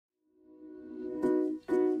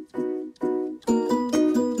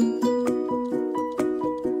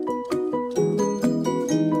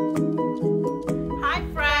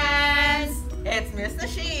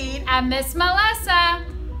And Miss Melissa.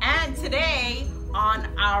 And today on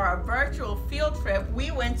our virtual field trip, we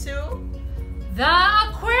went to the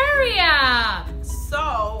aquarium.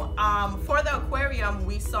 So for the aquarium,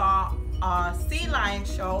 we saw a sea lion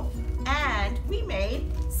show and we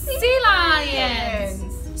made sea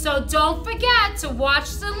lions. So don't forget to watch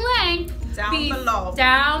the link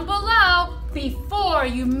down below before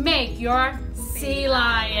you make your sea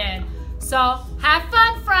lion. So have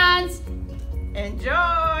fun, friends. Enjoy.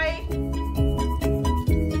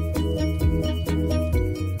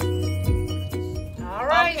 All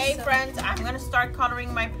right. Okay, friends, I'm gonna start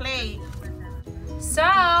coloring my plate. So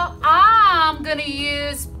I'm gonna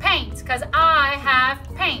use paint because I have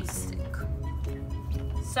paint.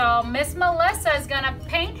 So Miss Melissa is gonna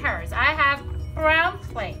paint hers. I have brown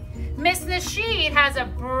plate. Miss Nasheed has a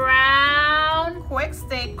brown quick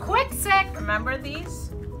stick. Remember these?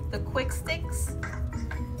 The quick sticks?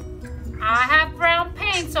 I have brown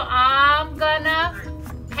paint, so I'm gonna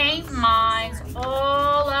paint mine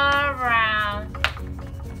all around.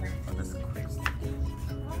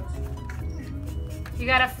 You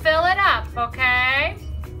gotta fill it up, okay?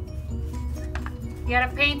 You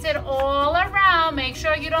gotta paint it all around. Make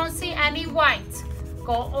sure you don't see any white.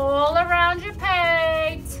 Go all around your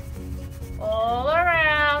paint. All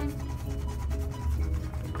around.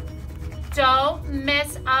 Don't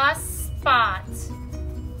miss a spot.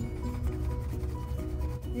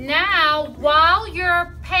 Now, while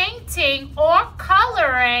you're painting or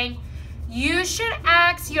coloring, you should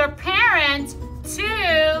ask your parent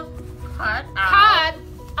to cut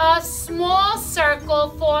a small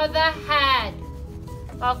circle for the head.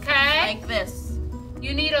 Okay? Like this.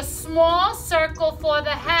 You need a small circle for the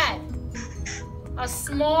head. A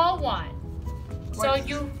small one. So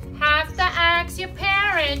you have to ask your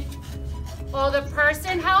parent or the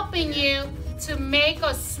person helping you to make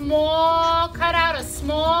cut out a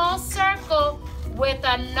small circle with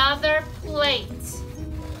another plate.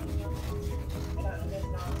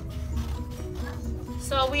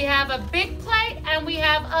 So we have a big plate and we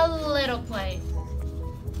have a little plate.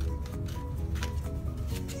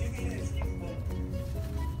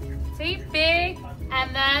 See, big,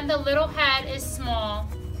 and then the little head is small.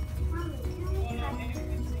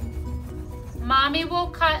 Mommy will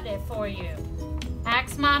cut it for you.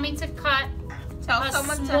 Ask Mommy to cut a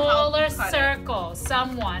smaller circle.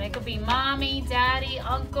 Someone. It could be Mommy, Daddy,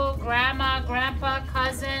 Uncle, Grandma, Grandpa,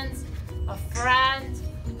 cousins, a friend,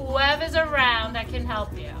 whoever's around that can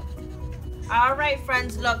help you. All right,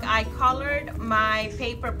 friends, look, I colored my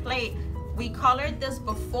paper plate. We colored this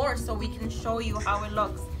before so we can show you how it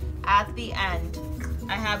looks at the end.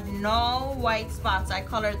 I have no white spots. I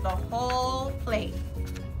colored the whole plate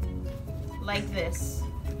like this.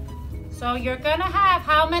 So you're gonna have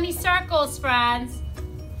how many circles, friends?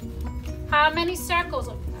 How many circles?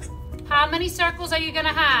 How many circles are you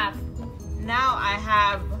gonna have? Now I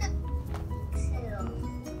have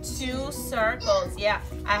two circles. Yeah,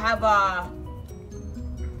 I have a...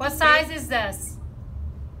 What size is this?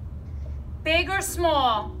 Big or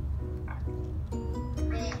small?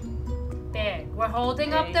 Big. We're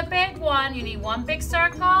holding up the big one. You need one big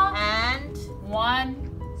circle and one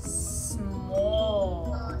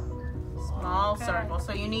small circle.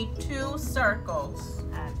 So you need two circles.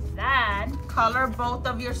 And then color both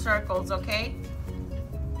of your circles, okay?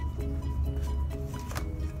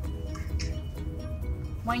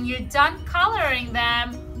 When you're done coloring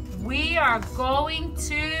them, we are going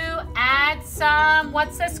to add some,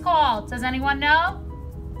 what's this called? Does anyone know?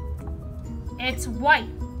 It's white.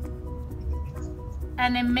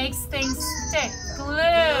 And it makes things stick.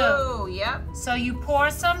 Glue. Yep. So you pour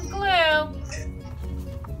some glue,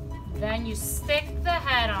 then you stick the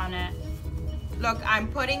head on it. Look, I'm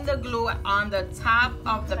putting the glue on the top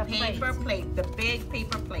of the paper plate, the big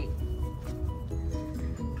paper plate.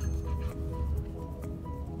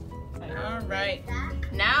 All right.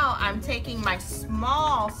 Now I'm taking my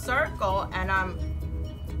small circle and I'm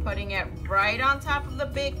putting it right on top of the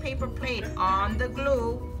big paper plate on the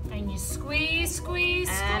glue. And you squeeze, squeeze,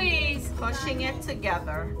 squeeze. Pushing it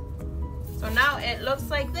together. So now it looks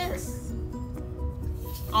like this.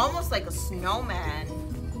 Almost like a snowman.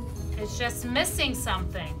 It's just missing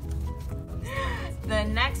something. The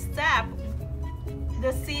next step,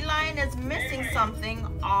 the sea lion is missing something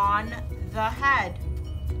on the head.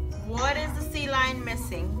 What is the sea lion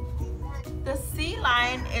missing? The sea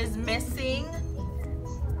lion is missing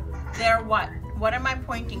their what? What am I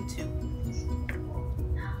pointing to?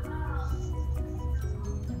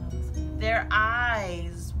 Their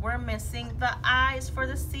eyes. We're missing the eyes for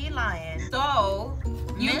the sea lion. So,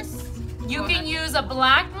 you can use a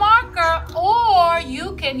black marker or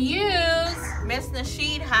you can use Miss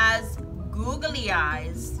Nasheed has googly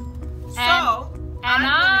eyes.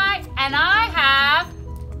 And I have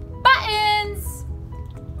buttons.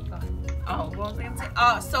 Oh, what was I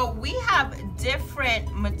gonna say? So we have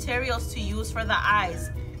different materials to use for the eyes.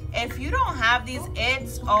 If you don't have these,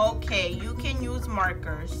 it's okay. You can use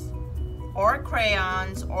markers or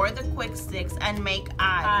crayons or the quick sticks and make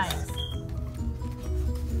eyes.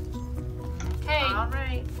 Okay. All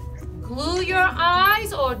right. Glue your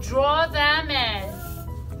eyes or draw them in.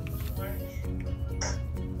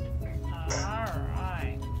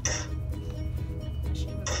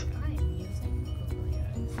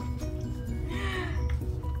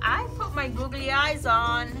 I put my googly eyes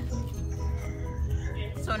on.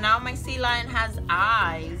 So now my sea lion has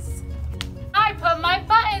eyes. I put my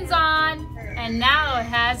buttons on, and now it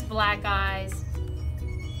has black eyes.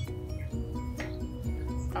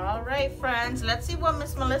 All right, friends, let's see what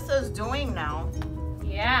Miss Melissa is doing now.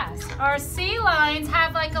 Yes, our sea lions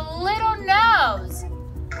have like a little nose.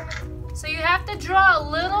 So you have to draw a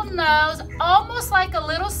little nose, almost like a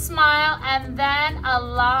little smile, and then a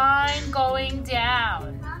line going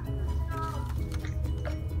down.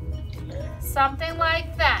 Something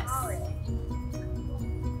like this.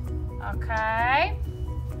 Okay?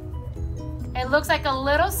 It looks like a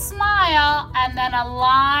little smile and then a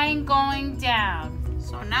line going down.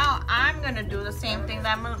 So now I'm gonna do the same thing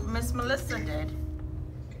that Miss Melissa did.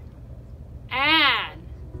 And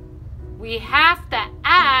we have to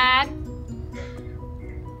add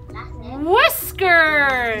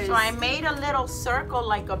whiskers. So I made a little circle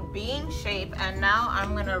like a bean shape, and now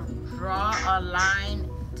I'm gonna draw a line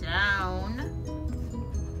down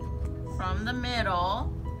from the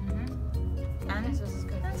middle. And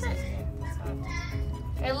that's it.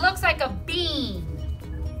 It looks like a bean.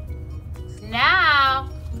 Now,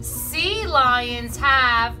 sea lions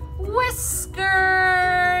have whiskers.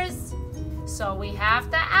 So we have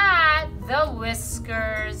to add the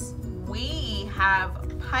whiskers. We have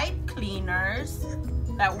pipe cleaners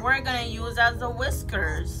that we're gonna use as the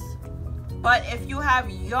whiskers. But if you have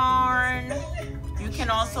yarn, you can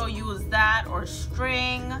also use that, or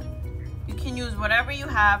string. You can use whatever you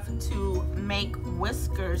have to make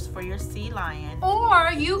whiskers for your sea lion.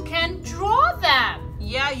 Or you can draw them.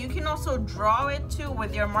 Yeah, you can also draw it too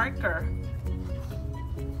with your marker.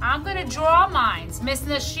 I'm gonna draw mine. Miss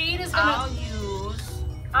Nasheed is gonna...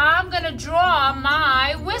 I'm gonna draw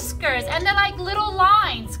my whiskers, and they're like little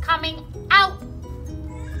lines coming out.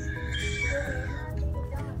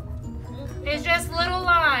 It's just little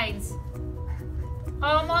lines.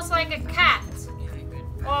 Almost like a cat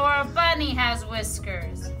or a bunny has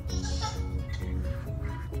whiskers.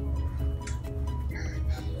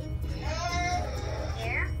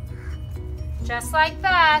 Just like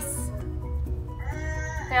this.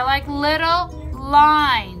 They're like little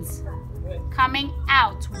lines coming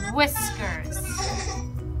out, whiskers.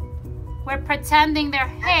 We're pretending they're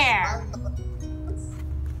hair.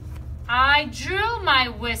 I drew my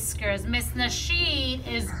whiskers. Miss Nasheed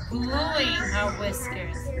is gluing her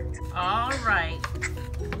whiskers. All right.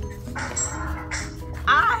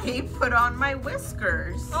 I put on my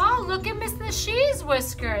whiskers. Oh, look at Miss Nasheed's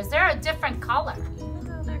whiskers. They're a different color.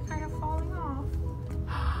 They're kind of falling off.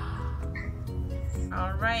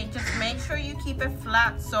 All right, just make sure you keep it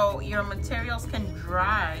flat so your materials can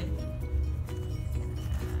dry.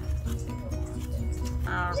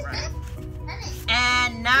 All right.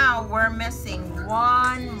 And now we're missing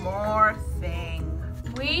one more thing.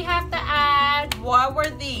 We have to add... What were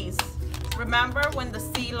these? Remember when the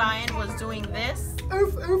sea lion was doing this?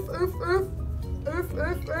 Oof, oof, oof, oof. Oof,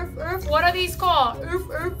 oof, oof, oof. What are these called? Oof,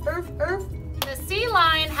 oof, oof, oof. The sea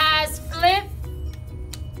lion has flippers.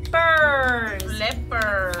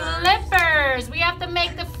 Flippers. Flippers. We have to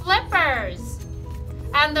make the flippers.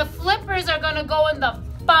 And the flippers are going to go in the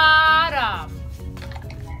bottom.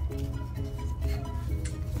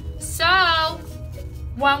 So,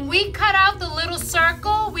 when we cut out the little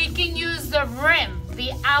circle, we can use the rim,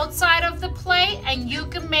 the outside of the plate, and you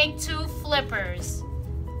can make two flippers.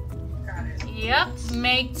 Yep,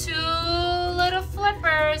 make two little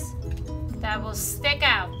flippers that will stick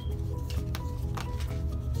out.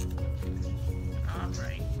 All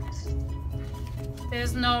right.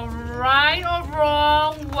 There's no right or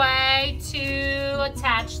wrong way to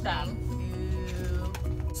attach them.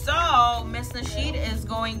 So, Miss Nasheed is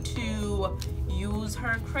going to use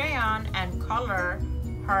her crayon and color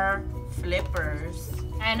her flippers.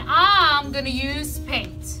 And I'm gonna use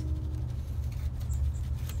paint.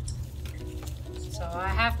 So I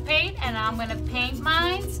have paint and I'm gonna paint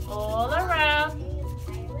mine all around.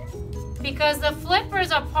 Because the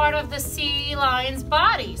flippers are part of the sea lion's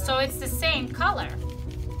body, so it's the same color.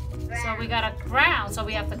 So we got a brown, so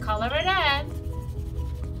we have to color it in.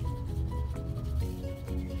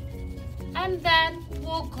 And then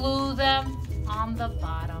we'll glue them on the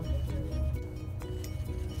bottom.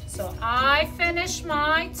 So I finished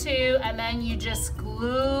mine too, and then you just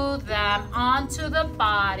glue them onto the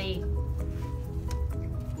body.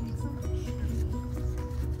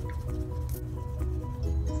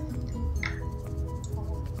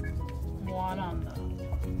 One on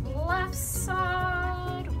the left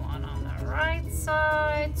side, one on the right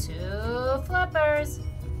side, 2 flippers.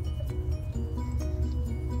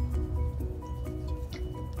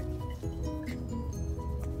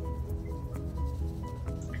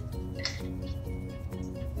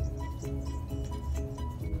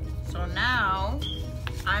 So now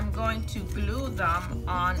I'm going to glue them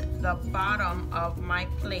on the bottom of my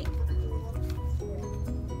plate.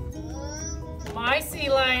 My sea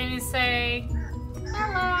lion is saying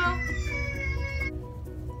hello.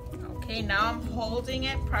 Okay, now I'm holding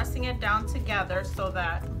it, pressing it down together so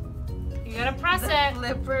that You gotta press the it.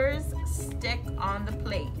 flippers stick on the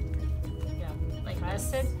plate. Yeah, Like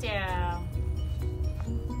press this. it down.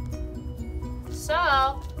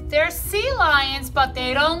 So, they're sea lions, but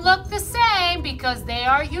they don't look the same because they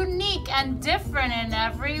are unique and different in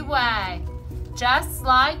every way, just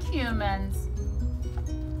like humans.